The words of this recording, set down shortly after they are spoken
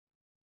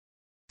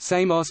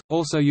Samos,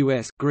 also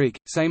U.S. Greek,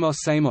 Samos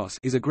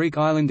is a Greek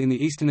island in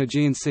the eastern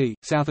Aegean Sea,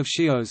 south of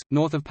Chios,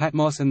 north of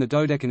Patmos and the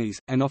Dodecanese,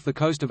 and off the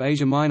coast of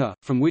Asia Minor,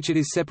 from which it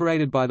is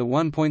separated by the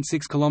 1.6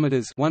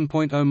 km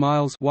 (1.0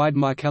 miles) wide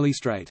Mycale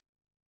Strait.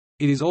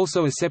 It is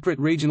also a separate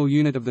regional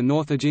unit of the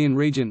North Aegean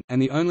region,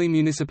 and the only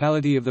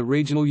municipality of the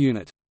regional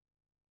unit.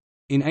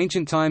 In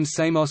ancient times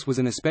Samos was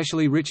an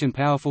especially rich and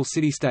powerful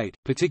city-state,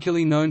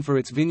 particularly known for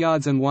its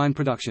vineyards and wine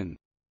production.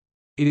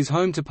 It is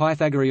home to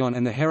Pythagoreon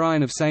and the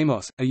Heroion of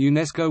Samos, a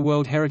UNESCO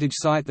World Heritage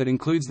Site that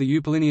includes the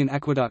Eupalinian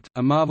aqueduct,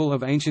 a marvel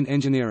of ancient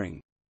engineering.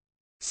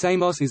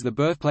 Samos is the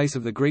birthplace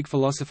of the Greek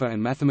philosopher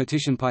and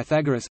mathematician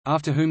Pythagoras,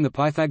 after whom the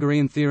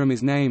Pythagorean theorem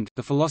is named,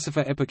 the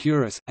philosopher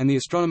Epicurus, and the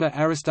astronomer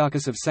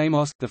Aristarchus of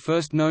Samos, the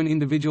first known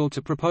individual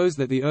to propose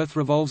that the Earth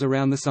revolves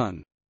around the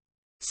Sun.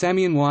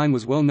 Samian wine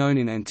was well known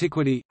in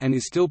antiquity, and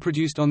is still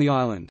produced on the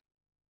island.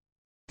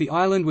 The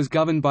island was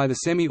governed by the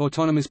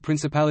semi-autonomous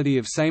Principality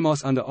of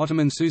Samos under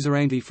Ottoman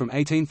suzerainty from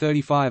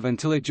 1835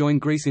 until it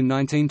joined Greece in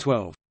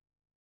 1912.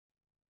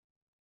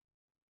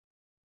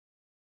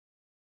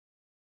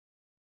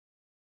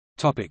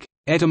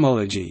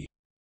 Etymology.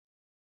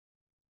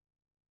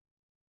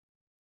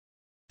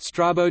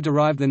 Strabo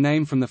derived the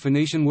name from the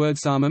Phoenician word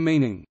sama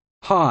meaning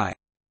high.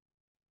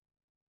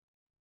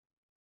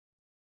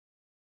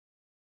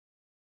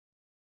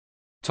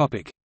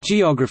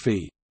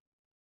 Geography.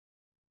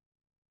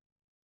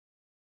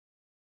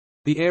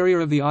 The area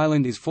of the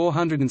island is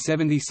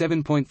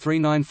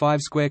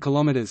 477.395 square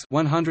kilometers,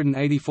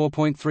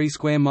 184.3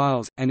 square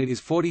miles, and it is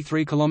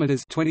 43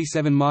 kilometers,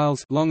 27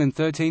 miles long and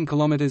 13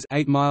 kilometers,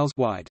 8 miles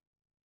wide.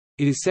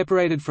 It is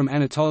separated from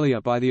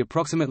Anatolia by the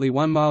approximately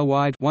 1 mile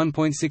wide,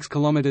 1.6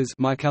 kilometers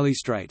Mycale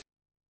Strait.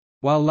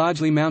 While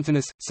largely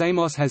mountainous,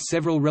 Samos has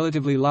several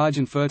relatively large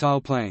and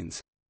fertile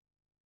plains.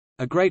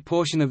 A great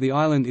portion of the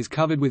island is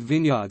covered with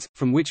vineyards,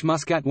 from which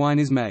muscat wine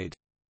is made.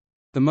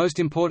 The most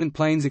important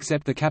plains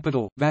except the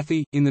capital,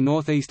 Vathi, in the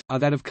northeast, are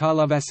that of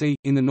Karlovasi,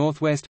 in the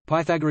northwest,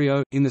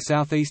 Pythagoreio, in the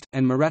southeast,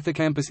 and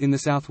Marathocampus in the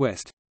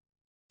southwest.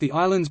 The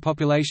island's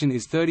population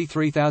is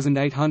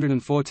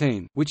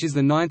 33,814, which is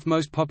the ninth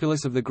most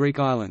populous of the Greek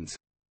islands.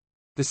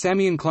 The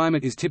Samian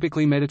climate is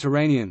typically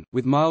Mediterranean,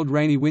 with mild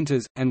rainy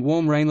winters, and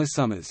warm rainless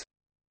summers.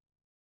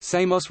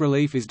 Samos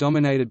relief is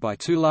dominated by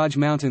two large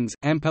mountains,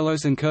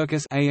 Ampelos and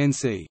Kirkos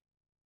 (ANC).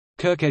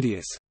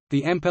 Kirkedius.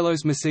 The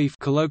Ampelos Massif,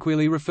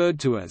 colloquially referred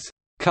to as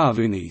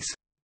Carvounis,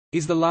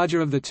 is the larger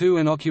of the two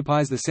and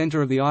occupies the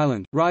center of the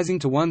island, rising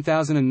to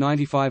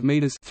 1,095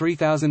 meters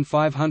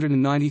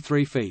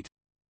 (3,593 feet).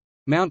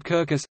 Mount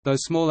Kirkos, though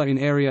smaller in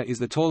area, is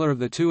the taller of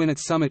the two and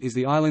its summit is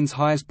the island's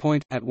highest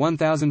point, at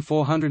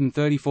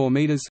 1,434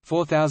 meters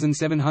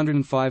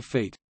 (4,705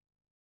 feet).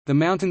 The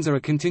mountains are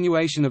a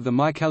continuation of the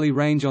Mycale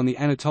range on the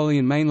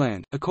Anatolian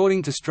mainland.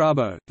 According to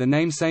Strabo, the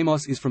name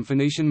Samos is from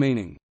Phoenician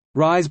meaning,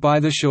 rise by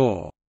the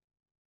shore.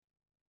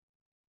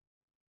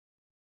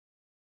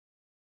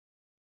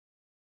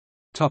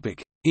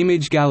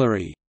 Image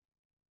gallery.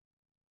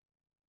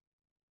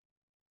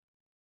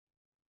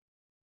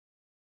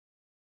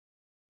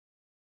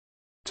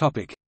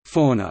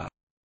 Fauna.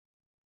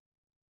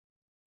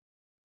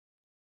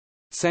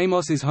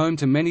 Samos is home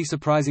to many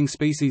surprising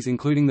species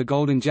including the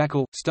golden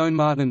jackal, stone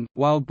marten,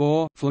 wild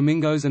boar,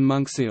 flamingos and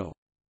monk seal.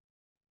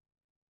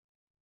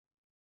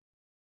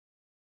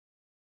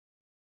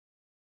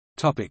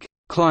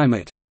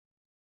 Climate.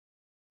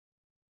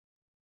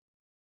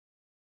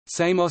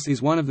 Samos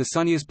is one of the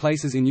sunniest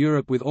places in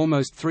Europe with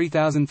almost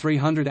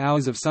 3,300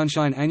 hours of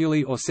sunshine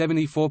annually or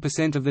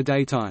 74% of the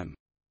daytime.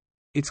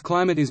 Its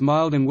climate is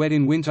mild and wet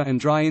in winter and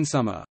dry in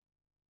summer.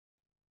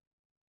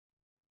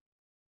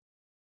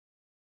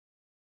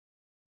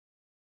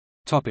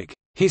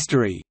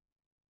 History.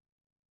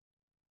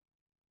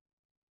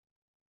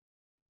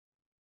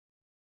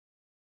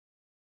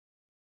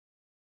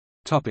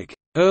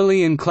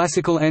 Early and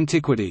classical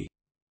antiquity.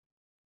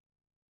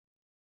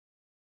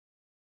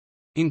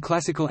 In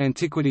classical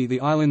antiquity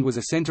the island was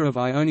a center of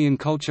Ionian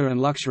culture and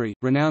luxury,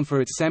 renowned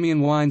for its Samian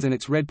wines and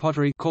its red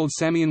pottery called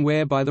Samian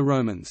Ware by the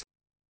Romans.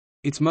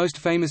 Its most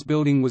famous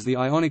building was the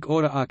Ionic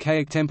Order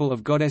archaic temple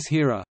of goddess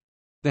Hera,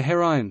 the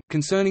Heroion.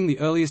 Concerning the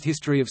earliest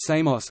history of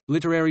Samos,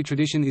 literary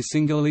tradition is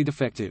singularly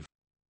defective.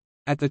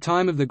 At the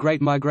time of the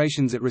Great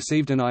Migrations it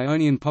received an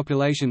Ionian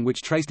population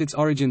which traced its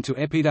origin to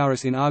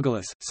Epidaurus in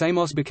Argolis.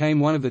 Samos became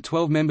one of the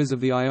 12 members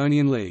of the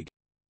Ionian League.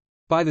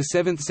 By the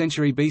 7th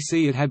century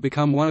BC it had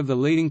become one of the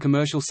leading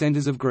commercial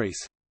centers of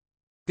Greece.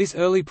 This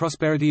early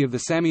prosperity of the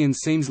Samians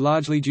seems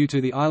largely due to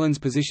the island's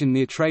position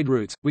near trade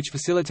routes, which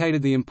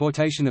facilitated the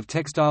importation of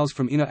textiles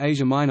from Inner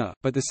Asia Minor,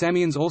 but the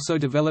Samians also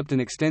developed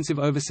an extensive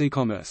overseas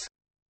commerce.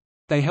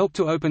 They helped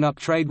to open up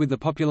trade with the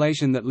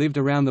population that lived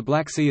around the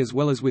Black Sea as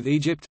well as with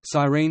Egypt,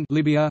 Cyrene,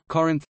 Libya,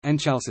 Corinth, and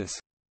Chalcis.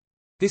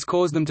 This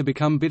caused them to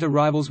become bitter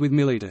rivals with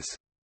Miletus.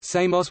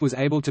 Samos was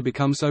able to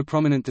become so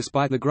prominent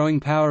despite the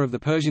growing power of the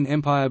Persian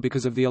Empire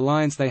because of the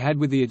alliance they had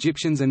with the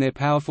Egyptians and their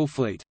powerful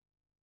fleet.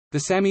 The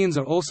Samians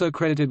are also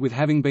credited with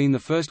having been the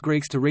first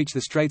Greeks to reach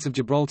the Straits of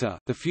Gibraltar.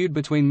 The feud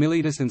between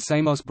Miletus and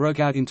Samos broke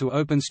out into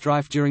open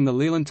strife during the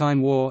Lelantine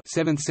War,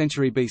 7th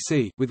century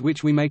BC, with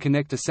which we may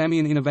connect a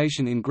Samian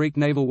innovation in Greek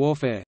naval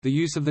warfare, the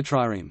use of the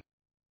trireme.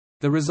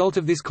 The result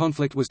of this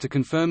conflict was to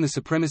confirm the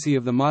supremacy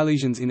of the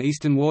Milesians in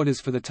eastern waters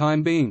for the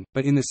time being,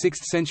 but in the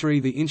 6th century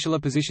the insular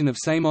position of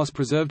Samos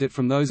preserved it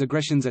from those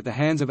aggressions at the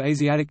hands of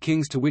Asiatic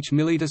kings to which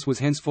Miletus was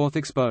henceforth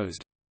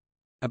exposed.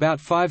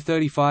 About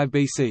 535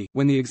 BC,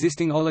 when the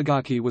existing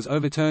oligarchy was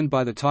overturned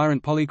by the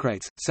tyrant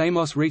Polycrates,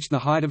 Samos reached the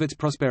height of its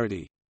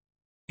prosperity.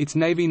 Its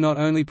navy not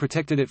only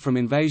protected it from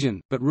invasion,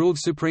 but ruled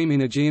supreme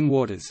in Aegean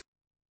waters.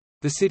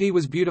 The city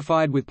was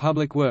beautified with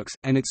public works,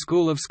 and its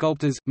school of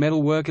sculptors,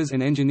 metal workers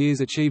and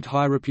engineers achieved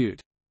high repute.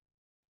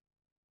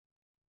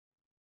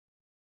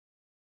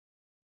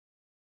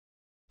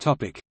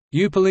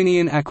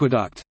 Eupalinian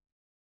aqueduct.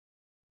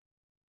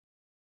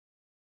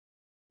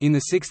 In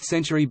the 6th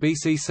century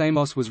BC,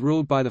 Samos was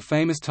ruled by the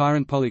famous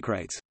tyrant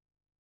Polycrates.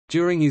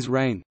 During his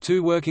reign,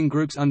 two working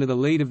groups under the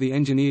lead of the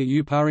engineer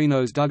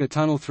Eupalinos dug a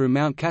tunnel through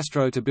Mount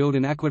Castro to build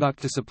an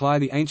aqueduct to supply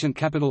the ancient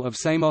capital of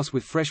Samos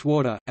with fresh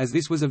water, as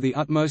this was of the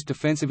utmost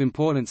defensive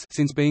importance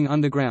since being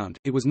underground,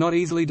 it was not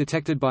easily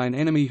detected by an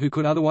enemy who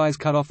could otherwise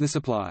cut off the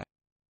supply.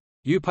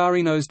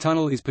 Eupalinos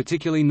tunnel is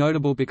particularly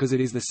notable because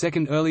it is the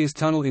second earliest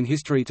tunnel in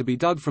history to be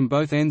dug from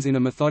both ends in a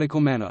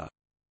methodical manner.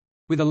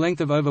 With a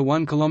length of over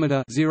 1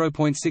 kilometer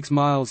 (0.6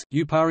 miles),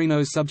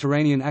 Eupalinos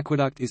subterranean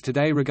aqueduct is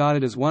today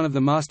regarded as one of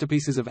the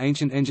masterpieces of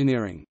ancient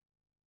engineering.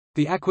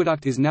 The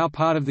aqueduct is now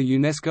part of the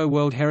UNESCO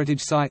World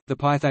Heritage Site, the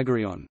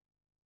Pythagoreon.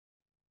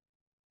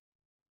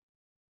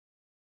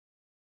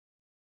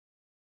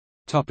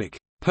 Topic: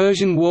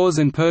 Persian Wars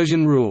and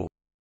Persian rule.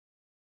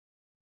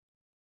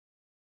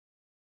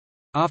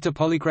 After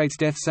Polycrates'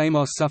 death,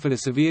 Samos suffered a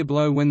severe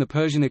blow when the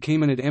Persian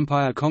Achaemenid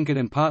Empire conquered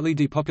and partly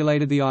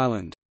depopulated the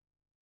island.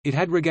 It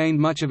had regained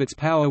much of its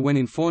power when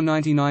in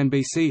 499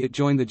 BC it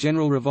joined the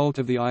general revolt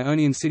of the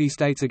Ionian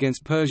city-states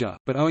against Persia,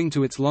 but owing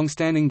to its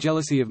long-standing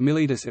jealousy of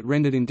Miletus it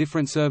rendered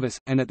indifferent service,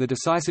 and at the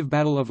decisive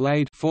Battle of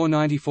Lade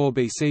 494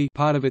 BC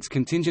part of its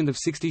contingent of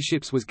 60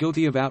 ships was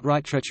guilty of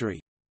outright treachery.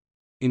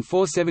 In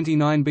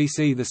 479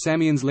 BC the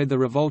Samians led the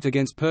revolt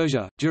against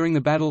Persia, during the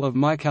Battle of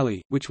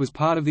Mycale, which was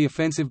part of the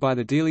offensive by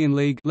the Delian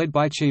League led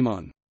by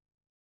Cimon.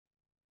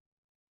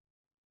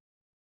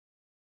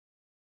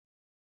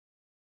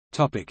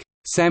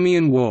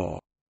 Samian War.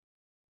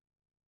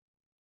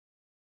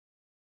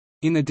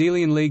 In the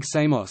Delian League,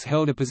 Samos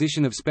held a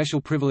position of special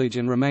privilege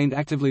and remained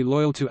actively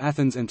loyal to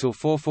Athens until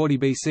 440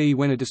 BC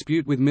when a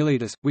dispute with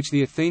Miletus, which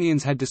the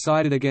Athenians had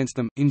decided against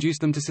them,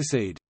 induced them to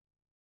secede.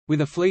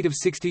 With a fleet of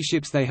 60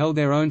 ships they held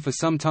their own for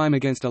some time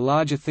against a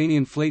large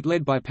Athenian fleet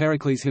led by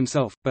Pericles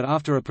himself, but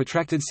after a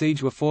protracted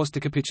siege were forced to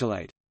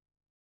capitulate.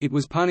 It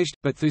was punished,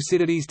 but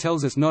Thucydides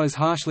tells us not as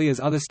harshly as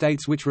other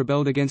states which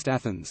rebelled against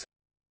Athens.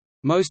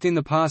 Most in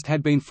the past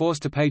had been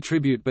forced to pay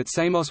tribute, but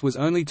Samos was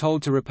only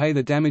told to repay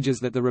the damages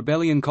that the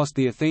rebellion cost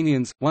the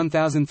Athenians,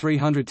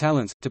 1,300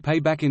 talents, to pay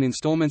back in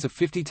installments of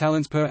 50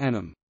 talents per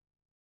annum.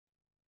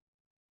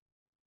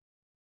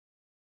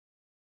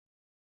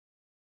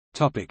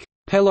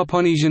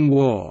 Peloponnesian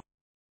War.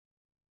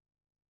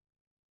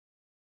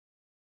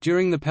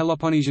 During the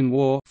Peloponnesian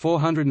War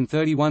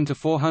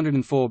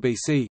 431–404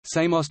 BC,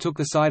 Samos took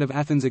the side of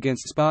Athens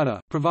against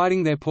Sparta,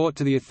 providing their port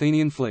to the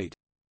Athenian fleet.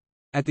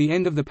 At the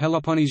end of the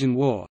Peloponnesian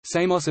War,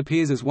 Samos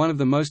appears as one of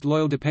the most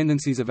loyal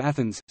dependencies of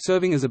Athens,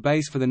 serving as a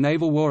base for the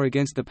naval war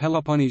against the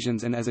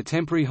Peloponnesians and as a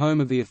temporary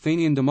home of the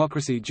Athenian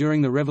democracy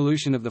during the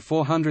revolution of the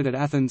 400 at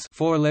Athens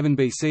 411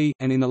 BC,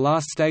 and in the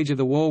last stage of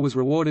the war was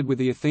rewarded with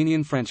the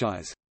Athenian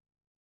franchise.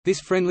 This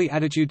friendly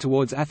attitude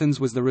towards Athens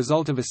was the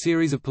result of a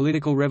series of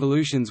political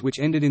revolutions which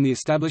ended in the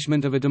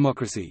establishment of a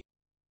democracy.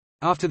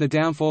 After the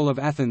downfall of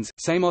Athens,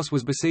 Samos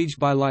was besieged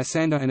by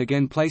Lysander and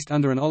again placed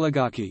under an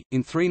oligarchy.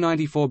 In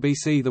 394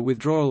 BC, the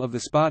withdrawal of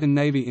the Spartan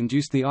navy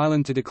induced the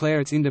island to declare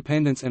its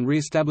independence and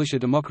re-establish a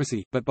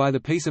democracy, but by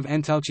the Peace of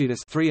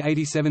Antalcidas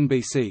 387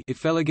 BC, it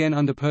fell again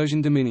under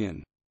Persian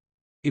dominion.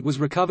 It was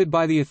recovered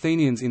by the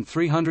Athenians in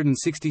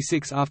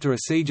 366 after a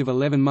siege of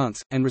 11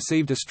 months, and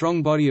received a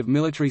strong body of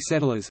military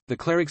settlers, the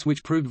clerics,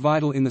 which proved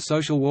vital in the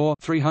social war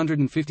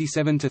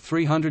 357 to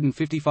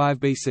 355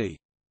 BC.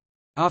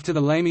 After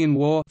the Samian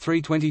War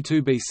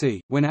 322 BC,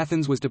 when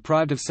Athens was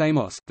deprived of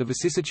Samos, the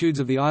vicissitudes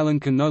of the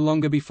island can no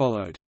longer be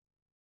followed.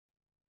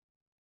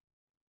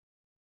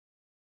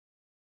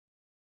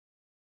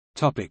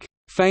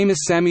 Famous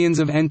Samians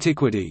of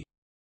antiquity.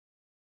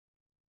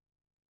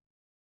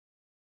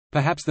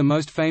 Perhaps the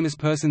most famous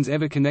persons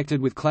ever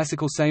connected with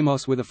classical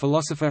Samos were the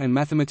philosopher and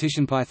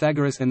mathematician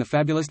Pythagoras and the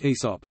fabulist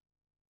Aesop.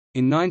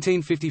 In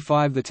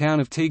 1955 the town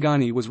of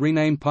Tigani was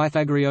renamed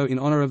Pythagorio in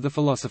honor of the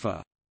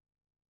philosopher.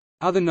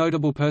 Other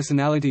notable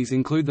personalities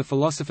include the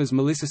philosophers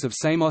Melissus of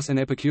Samos and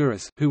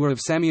Epicurus, who were of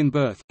Samian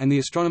birth, and the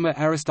astronomer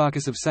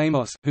Aristarchus of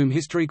Samos, whom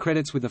history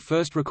credits with the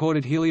first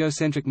recorded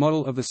heliocentric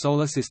model of the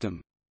solar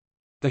system.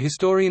 The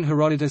historian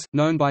Herodotus,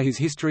 known by his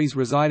histories,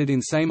 resided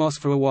in Samos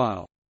for a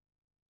while.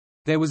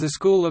 There was a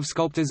school of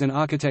sculptors and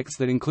architects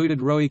that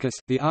included Rhoecus,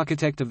 the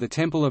architect of the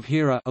Temple of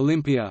Hera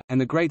Olympia, and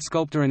the great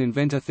sculptor and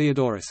inventor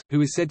Theodorus,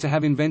 who is said to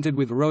have invented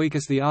with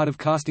Rhoecus the art of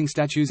casting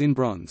statues in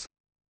bronze.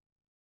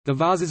 The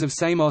vases of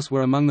Samos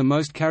were among the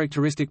most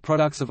characteristic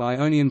products of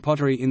Ionian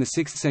pottery in the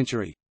 6th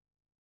century.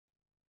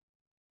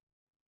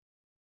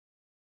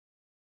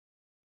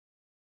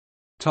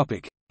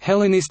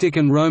 Hellenistic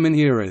and Roman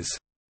eras.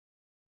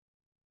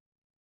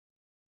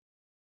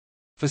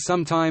 For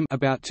some time,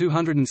 about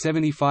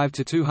 275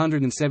 to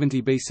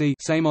 270 BC,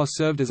 Samos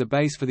served as a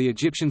base for the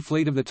Egyptian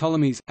fleet of the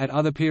Ptolemies. At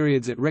other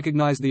periods it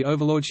recognized the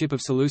overlordship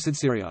of Seleucid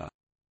Syria.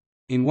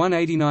 In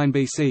 189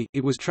 BC,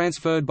 it was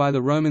transferred by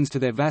the Romans to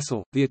their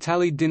vassal, the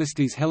Attalid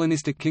dynasty's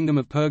Hellenistic kingdom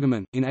of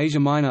Pergamon, in Asia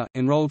Minor.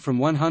 Enrolled from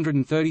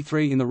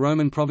 133 in the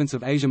Roman province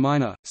of Asia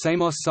Minor,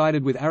 Samos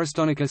sided with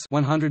Aristonicus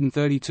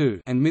 132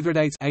 and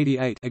Mithridates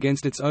 88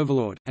 against its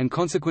overlord, and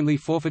consequently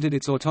forfeited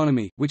its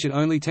autonomy, which it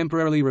only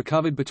temporarily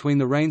recovered between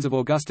the reigns of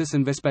Augustus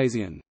and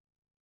Vespasian.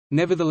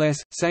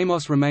 Nevertheless,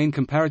 Samos remained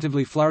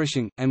comparatively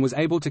flourishing, and was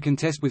able to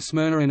contest with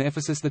Smyrna and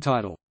Ephesus the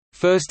title,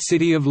 First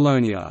City of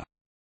Ionia.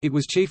 It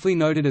was chiefly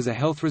noted as a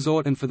health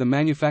resort and for the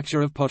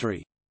manufacture of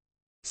pottery.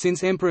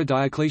 Since Emperor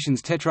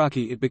Diocletian's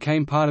tetrarchy it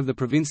became part of the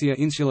Provincia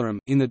Insularum,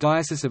 in the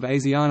Diocese of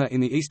Asiana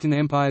in the Eastern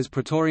Empire's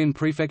Praetorian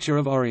Prefecture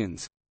of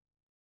Oriens.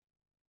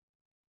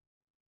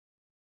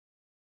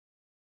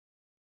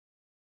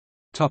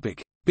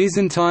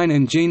 Byzantine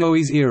and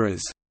Genoese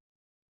eras.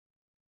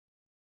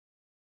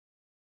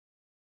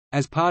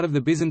 As part of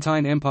the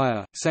Byzantine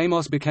Empire,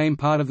 Samos became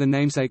part of the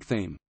namesake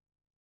theme.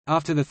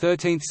 After the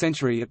 13th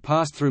century it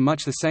passed through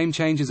much the same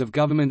changes of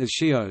government as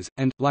Chios,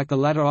 and, like the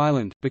latter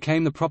island,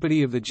 became the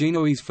property of the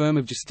Genoese firm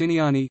of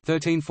Justiniani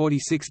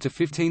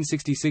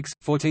 1346–1566,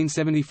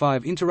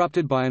 1475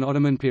 interrupted by an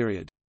Ottoman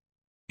period.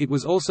 It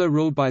was also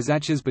ruled by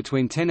Zaches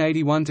between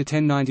 1081 to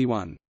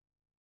 1091.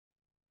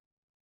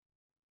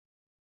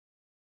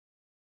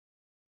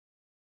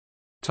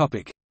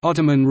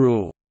 Ottoman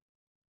rule.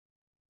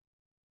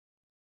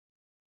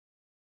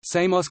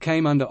 Samos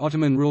came under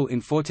Ottoman rule in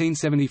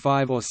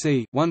 1475 or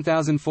c.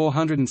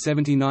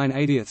 1479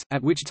 80,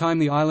 at which time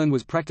the island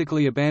was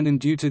practically abandoned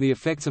due to the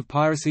effects of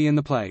piracy and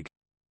the plague.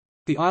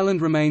 The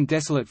island remained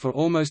desolate for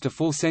almost a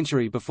full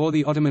century before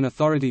the Ottoman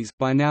authorities,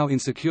 by now in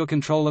secure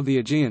control of the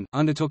Aegean,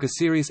 undertook a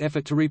serious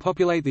effort to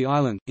repopulate the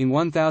island. In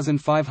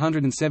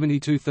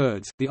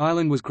 1572, the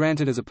island was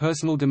granted as a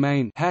personal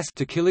domain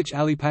to Kilich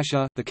Ali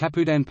Pasha, the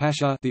Capudan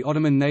Pasha, the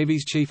Ottoman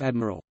Navy's chief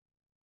admiral.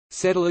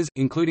 Settlers,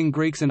 including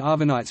Greeks and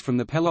Arvanites from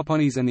the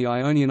Peloponnese and the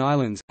Ionian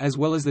Islands, as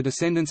well as the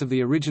descendants of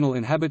the original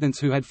inhabitants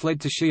who had fled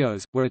to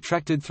Chios, were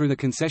attracted through the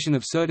concession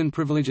of certain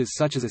privileges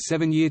such as a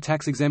 7-year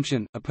tax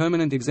exemption, a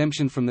permanent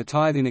exemption from the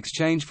tithe in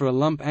exchange for a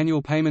lump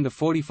annual payment of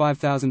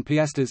 45,000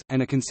 piastres,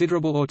 and a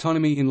considerable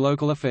autonomy in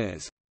local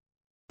affairs.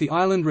 The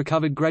island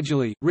recovered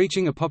gradually,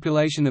 reaching a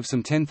population of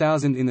some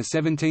 10,000 in the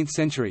 17th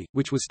century,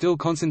 which was still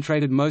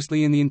concentrated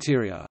mostly in the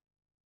interior.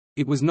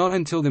 It was not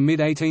until the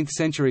mid-18th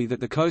century that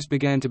the coast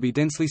began to be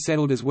densely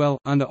settled as well.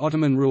 Under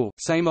Ottoman rule,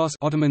 Samos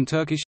Ottoman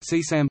Turkish,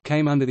 Sisam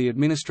came under the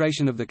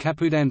administration of the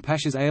Capudan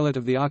Pasha's eyalet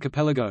of the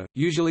archipelago,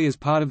 usually as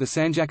part of the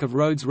Sanjak of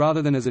Rhodes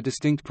rather than as a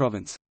distinct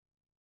province.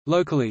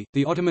 Locally,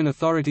 the Ottoman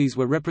authorities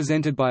were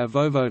represented by a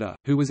voivoda,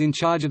 who was in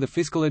charge of the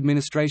fiscal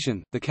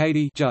administration, the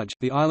Kadi judge,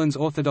 the island's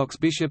Orthodox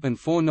bishop and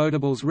 4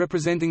 notables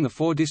representing the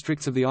 4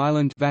 districts of the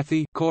island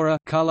Vathi, Kora,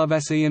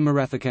 Karlovasi and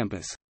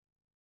Marathacampus.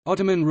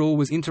 Ottoman rule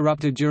was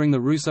interrupted during the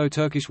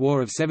Russo-Turkish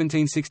War of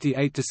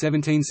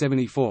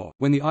 1768–1774,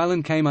 when the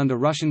island came under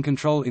Russian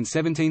control in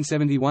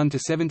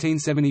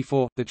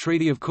 1771–1774. The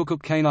Treaty of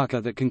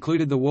Kukuk-Kaynarca that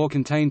concluded the war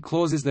contained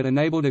clauses that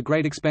enabled a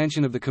great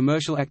expansion of the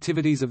commercial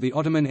activities of the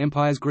Ottoman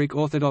Empire's Greek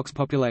Orthodox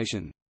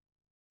population.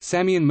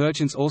 Samian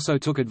merchants also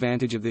took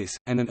advantage of this,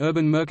 and an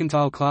urban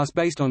mercantile class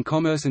based on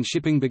commerce and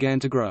shipping began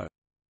to grow.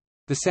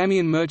 The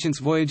Samian merchants'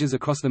 voyages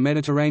across the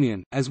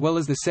Mediterranean, as well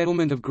as the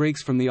settlement of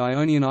Greeks from the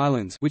Ionian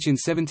Islands which in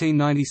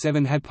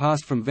 1797 had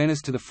passed from Venice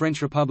to the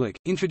French Republic,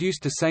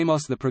 introduced to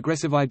Samos the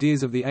progressive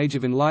ideas of the Age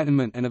of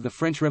Enlightenment and of the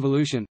French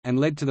Revolution, and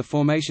led to the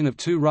formation of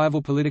 2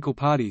 rival political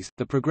parties,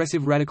 the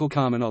progressive radical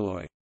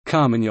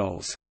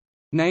Carmagnols,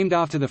 named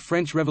after the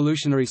French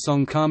revolutionary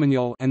song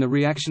Carmagnole, and the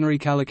reactionary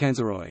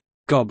Calacanzaroi,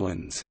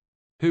 goblins,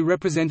 who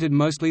represented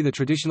mostly the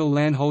traditional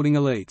land-holding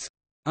elites.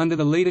 Under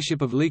the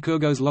leadership of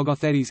Lykurgos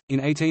Logothetes,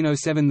 in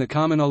 1807 the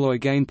Carmanoloi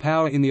gained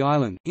power in the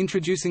island,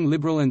 introducing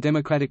liberal and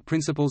democratic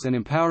principles and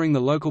empowering the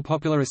local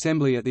popular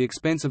assembly at the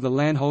expense of the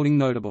land-holding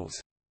notables.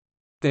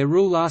 Their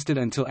rule lasted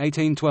until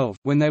 1812,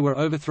 when they were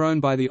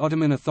overthrown by the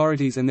Ottoman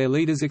authorities and their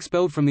leaders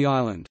expelled from the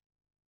island.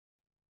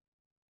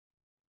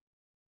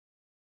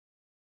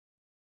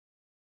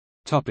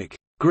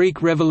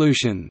 Greek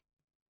Revolution.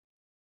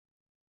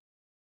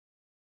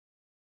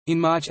 In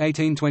March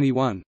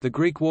 1821, the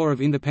Greek War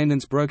of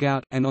Independence broke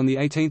out, and on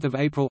 18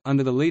 April,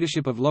 under the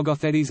leadership of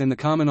Logothetes and the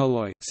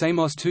Carmanoloi,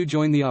 Samos too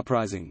joined the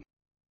uprising.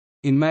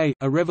 In May,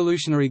 a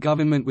revolutionary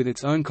government with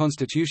its own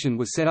constitution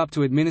was set up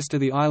to administer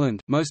the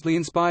island, mostly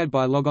inspired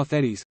by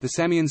Logothetes. The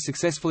Samians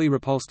successfully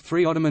repulsed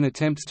 3 Ottoman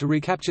attempts to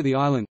recapture the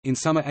island, in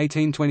summer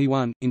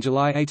 1821, in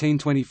July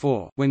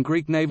 1824, when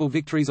Greek naval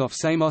victories off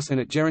Samos and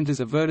at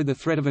Gerontas averted the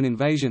threat of an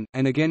invasion,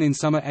 and again in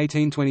summer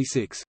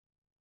 1826.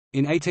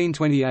 In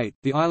 1828,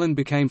 the island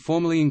became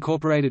formally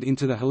incorporated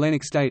into the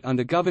Hellenic state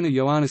under Governor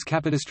Ioannis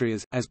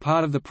Kapodistrias, as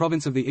part of the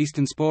province of the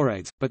Eastern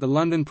Sporades, but the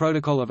London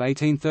Protocol of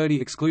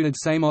 1830 excluded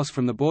Samos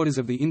from the borders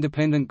of the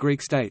independent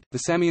Greek state.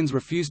 The Samians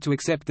refused to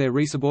accept their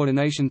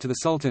resubordination to the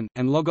Sultan,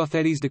 and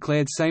Logothetes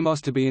declared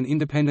Samos to be an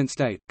independent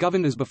state,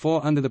 governed as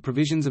before under the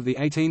provisions of the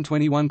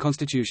 1821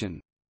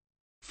 constitution.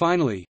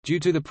 Finally,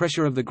 due to the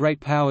pressure of the great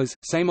powers,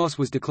 Samos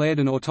was declared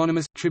an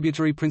autonomous,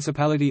 tributary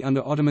principality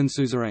under Ottoman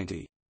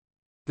suzerainty.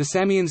 The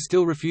Samians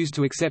still refused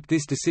to accept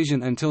this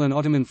decision until an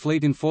Ottoman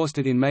fleet enforced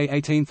it in May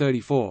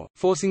 1834,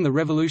 forcing the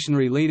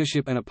revolutionary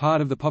leadership and a part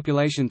of the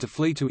population to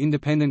flee to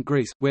independent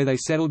Greece, where they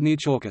settled near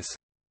Chalkis.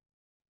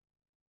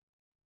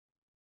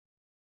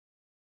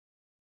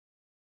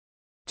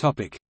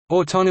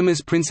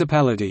 Autonomous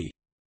Principality.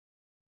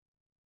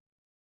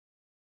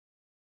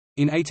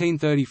 In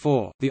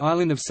 1834, the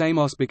island of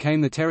Samos became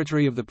the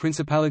territory of the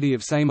Principality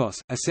of Samos,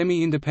 a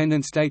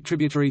semi-independent state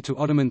tributary to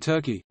Ottoman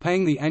Turkey,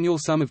 paying the annual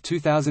sum of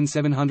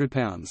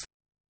 £2,700.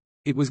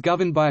 It was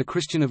governed by a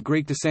Christian of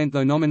Greek descent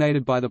though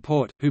nominated by the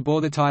Porte, who bore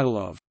the title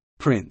of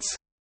Prince.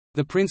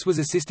 The prince was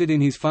assisted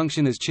in his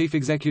function as chief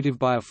executive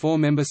by a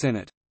 4-member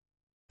Senate.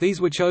 These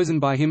were chosen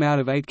by him out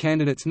of 8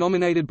 candidates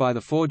nominated by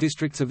the 4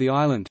 districts of the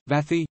island,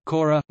 Vathi,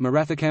 Kora,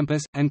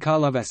 Marathacampus, and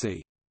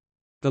Karlovasi.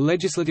 The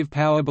legislative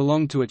power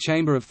belonged to a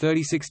chamber of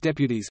 36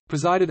 deputies,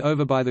 presided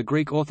over by the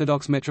Greek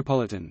Orthodox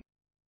Metropolitan.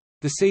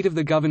 The seat of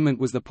the government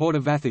was the port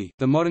of Vathi.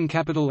 The modern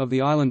capital of the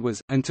island was,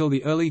 until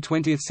the early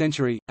 20th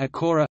century, at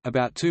Kora,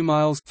 about 2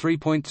 miles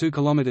 (3.2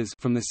 kilometers)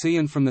 from the sea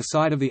and from the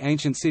site of the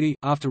ancient city.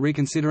 After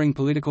reconsidering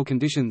political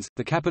conditions,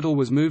 the capital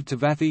was moved to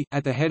Vathi,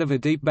 at the head of a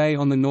deep bay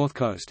on the north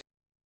coast.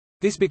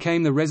 This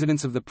became the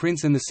residence of the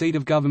prince and the seat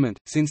of government.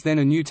 Since then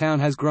a new town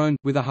has grown,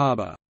 with a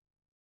harbour.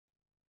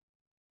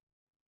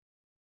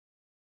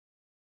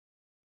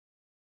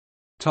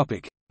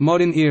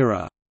 Modern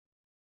era.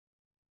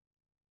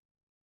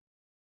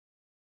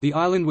 The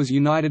island was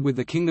united with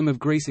the Kingdom of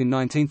Greece in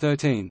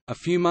 1913, a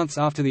few months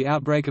after the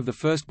outbreak of the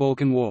First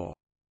Balkan War.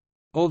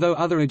 Although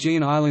other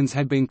Aegean islands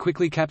had been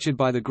quickly captured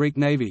by the Greek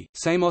navy,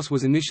 Samos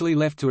was initially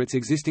left to its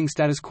existing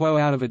status quo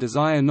out of a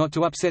desire not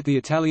to upset the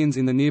Italians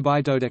in the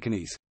nearby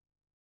Dodecanese.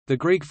 The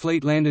Greek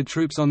fleet landed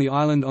troops on the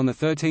island on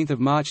 13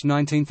 March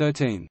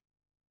 1913.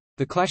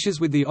 The clashes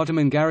with the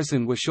Ottoman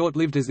garrison were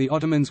short-lived as the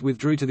Ottomans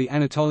withdrew to the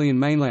Anatolian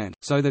mainland,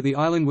 so that the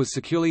island was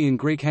securely in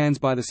Greek hands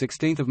by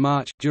 16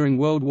 March. During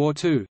World War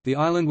II, the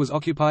island was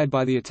occupied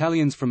by the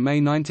Italians from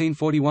May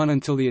 1941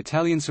 until the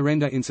Italian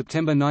surrender in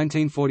September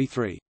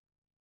 1943.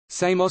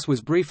 Samos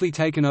was briefly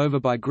taken over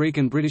by Greek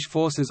and British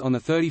forces on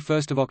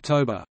 31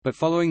 October, but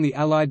following the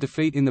Allied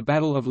defeat in the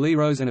Battle of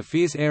Leros and a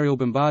fierce aerial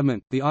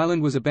bombardment, the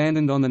island was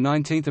abandoned on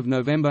 19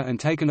 November and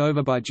taken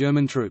over by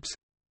German troops.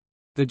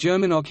 The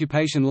German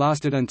occupation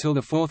lasted until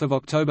 4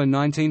 October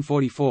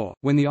 1944,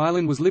 when the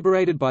island was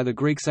liberated by the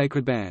Greek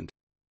Sacred Band.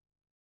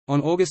 On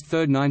August 3,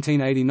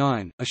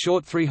 1989, a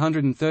short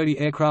 330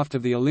 aircraft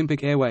of the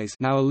Olympic Airways,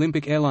 now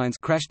Olympic Airlines,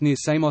 crashed near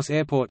Samos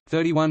Airport.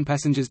 31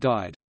 passengers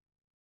died.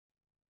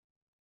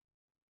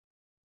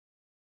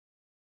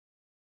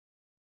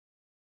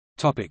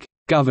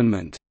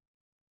 Government.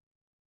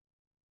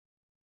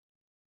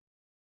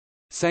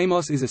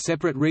 Samos is a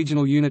separate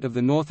regional unit of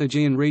the North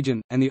Aegean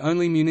region, and the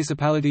only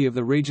municipality of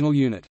the regional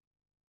unit.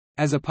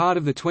 As a part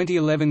of the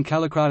 2011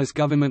 Kallikratis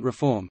government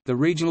reform, the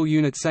regional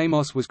unit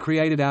Samos was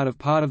created out of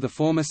part of the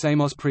former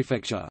Samos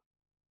prefecture.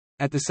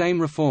 At the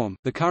same reform,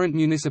 the current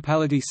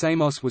municipality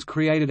Samos was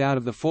created out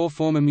of the 4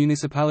 former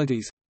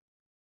municipalities: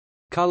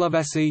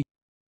 Karlovasi,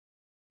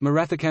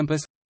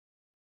 Marathacampus,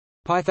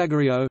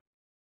 Pythagoreio.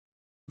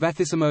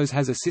 Vathisamos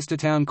has a sister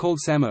town called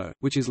Samo,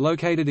 which is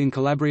located in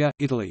Calabria,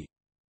 Italy.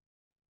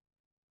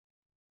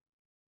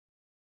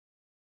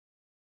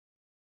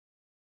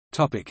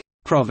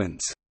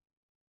 Province.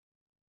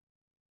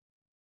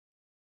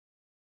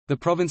 The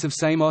province of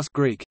Samos,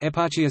 Greek,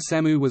 Eparchia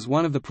Samu, was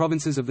one of the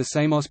provinces of the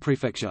Samos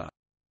prefecture.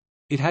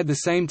 It had the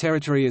same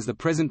territory as the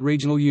present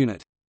regional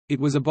unit. It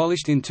was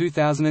abolished in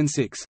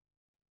 2006.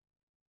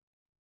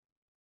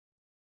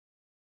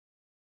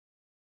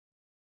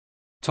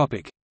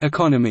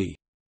 Economy.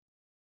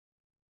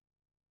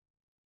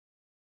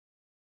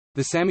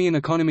 The Samian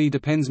economy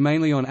depends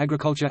mainly on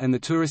agriculture and the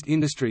tourist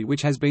industry,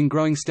 which has been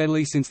growing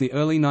steadily since the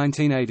early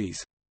 1980s.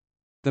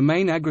 The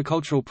main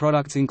agricultural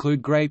products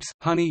include grapes,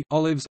 honey,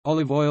 olives,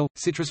 olive oil,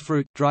 citrus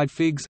fruit, dried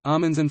figs,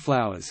 almonds and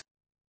flowers.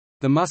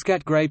 The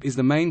muscat grape is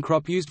the main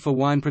crop used for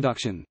wine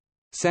production.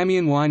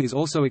 Samian wine is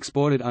also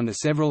exported under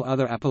several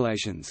other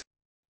appellations.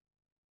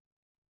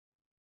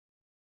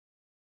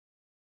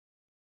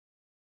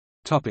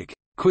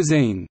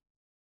 Cuisine.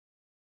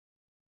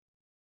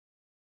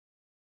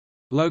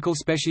 Local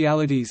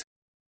specialities: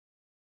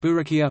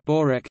 Burakia,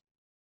 Borek,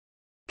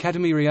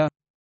 Katamiria,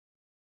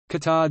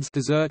 Cathards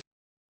dessert.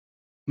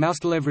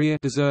 Moustelevrier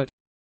dessert.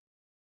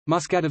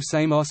 Muscat of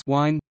Samos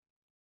wine.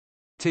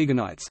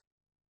 Tigonites.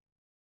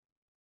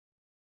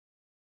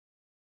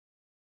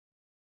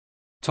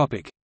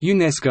 Topic: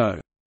 UNESCO.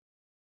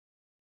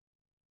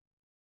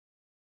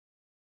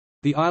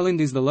 The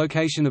island is the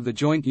location of the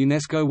joint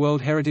UNESCO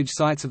World Heritage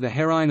Sites of the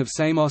Herine of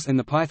Samos and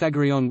the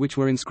Pythagoreon, which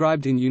were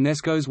inscribed in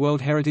UNESCO's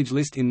World Heritage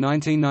List in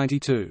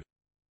 1992.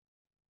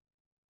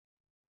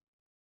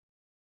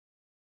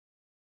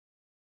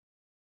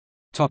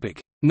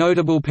 Topic: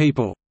 Notable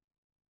people.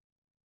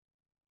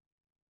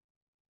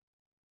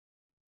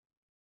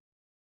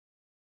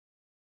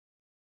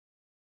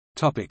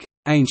 Topic: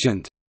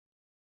 Ancient.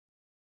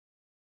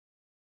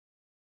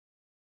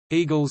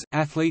 Eagles,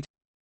 athlete.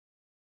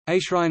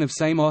 Aeshrine of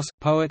Samos,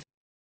 poet.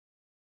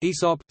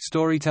 Aesop,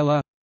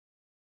 storyteller.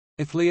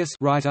 Athleus,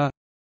 writer.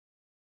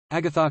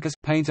 Agatharchus,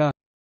 painter.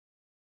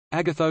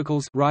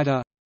 Agathocles,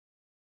 writer.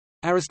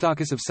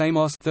 Aristarchus of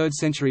Samos, 3rd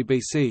century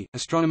BC,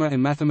 astronomer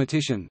and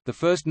mathematician, the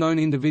first known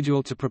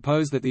individual to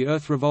propose that the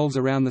Earth revolves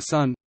around the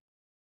Sun.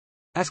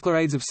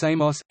 Asclepiades of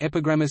Samos,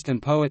 epigrammist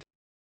and poet.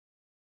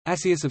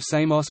 Asius of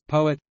Samos,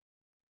 poet.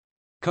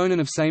 Conon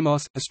of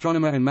Samos,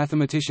 astronomer and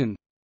mathematician.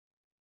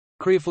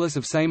 Creophilus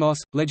of Samos,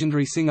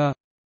 legendary singer.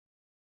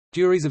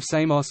 Duris of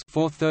Samos,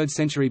 4th–3rd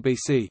century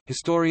BC,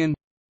 historian.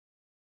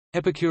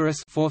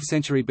 Epicurus, 4th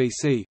century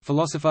BC,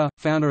 philosopher,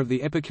 founder of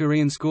the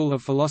Epicurean school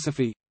of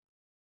philosophy.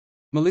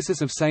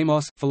 Melissus of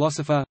Samos,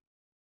 philosopher.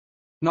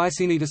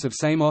 Nicenitus of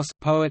Samos,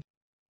 poet.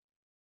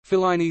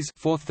 Philines,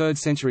 4th–3rd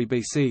century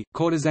BC,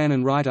 courtesan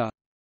and writer.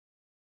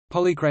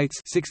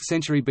 Polycrates, 6th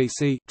century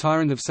BC,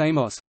 tyrant of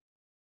Samos.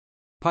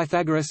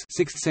 Pythagoras,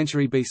 6th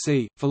century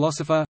BC,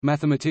 philosopher,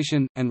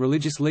 mathematician, and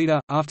religious leader,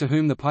 after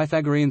whom the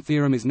Pythagorean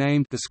theorem is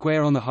named. The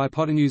square on the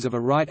hypotenuse of a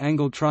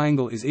right-angled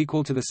triangle is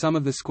equal to the sum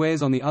of the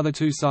squares on the other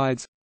two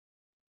sides.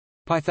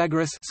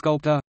 Pythagoras,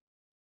 sculptor.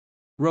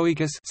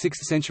 Rhoecus,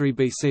 6th century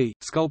BC,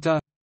 sculptor.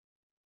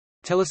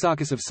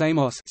 Telesarchus of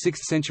Samos,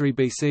 6th century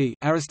BC,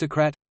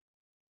 aristocrat.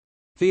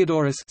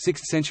 Theodorus,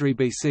 6th century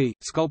BC,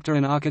 sculptor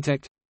and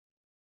architect.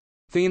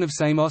 Theon of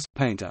Samos,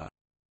 painter.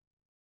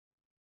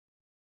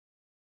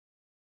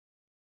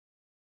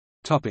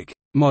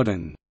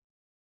 Modern.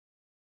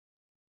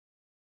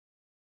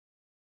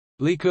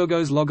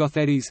 Lykurgos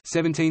Logothetes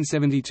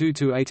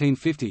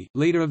 (1772–1850),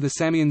 leader of the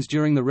Samians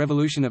during the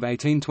Revolution of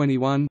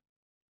 1821.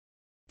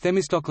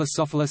 Themistocles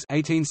Sophilus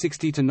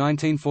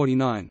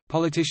 (1860–1949),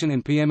 politician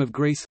and PM of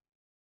Greece.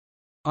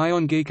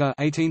 Ion Geika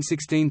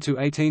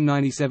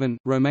 (1816–1897),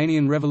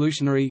 Romanian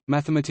revolutionary,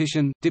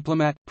 mathematician,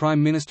 diplomat,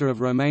 Prime Minister of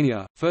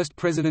Romania, first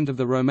President of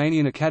the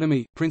Romanian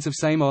Academy, Prince of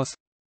Samos.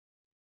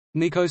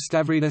 Nikos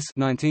Stavridis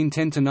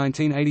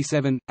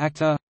 (1910–1987),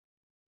 actor.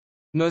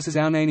 Nerses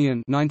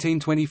Aunanian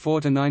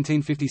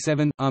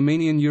 (1924–1957),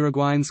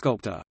 Armenian-Uruguayan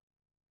sculptor.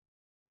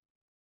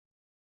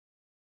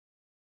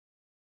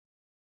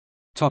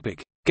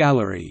 Topic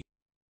Gallery.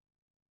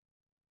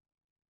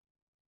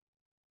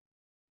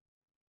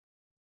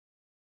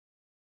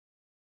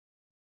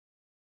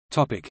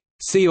 Topic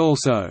See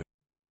also.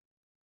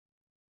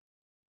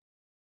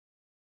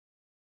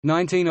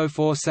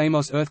 1904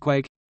 Samos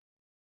earthquake.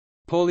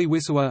 Pauli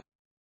Wisua.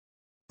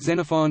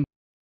 Xenophon.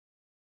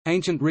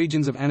 Ancient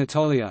regions of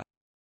Anatolia.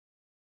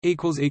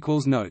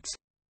 Notes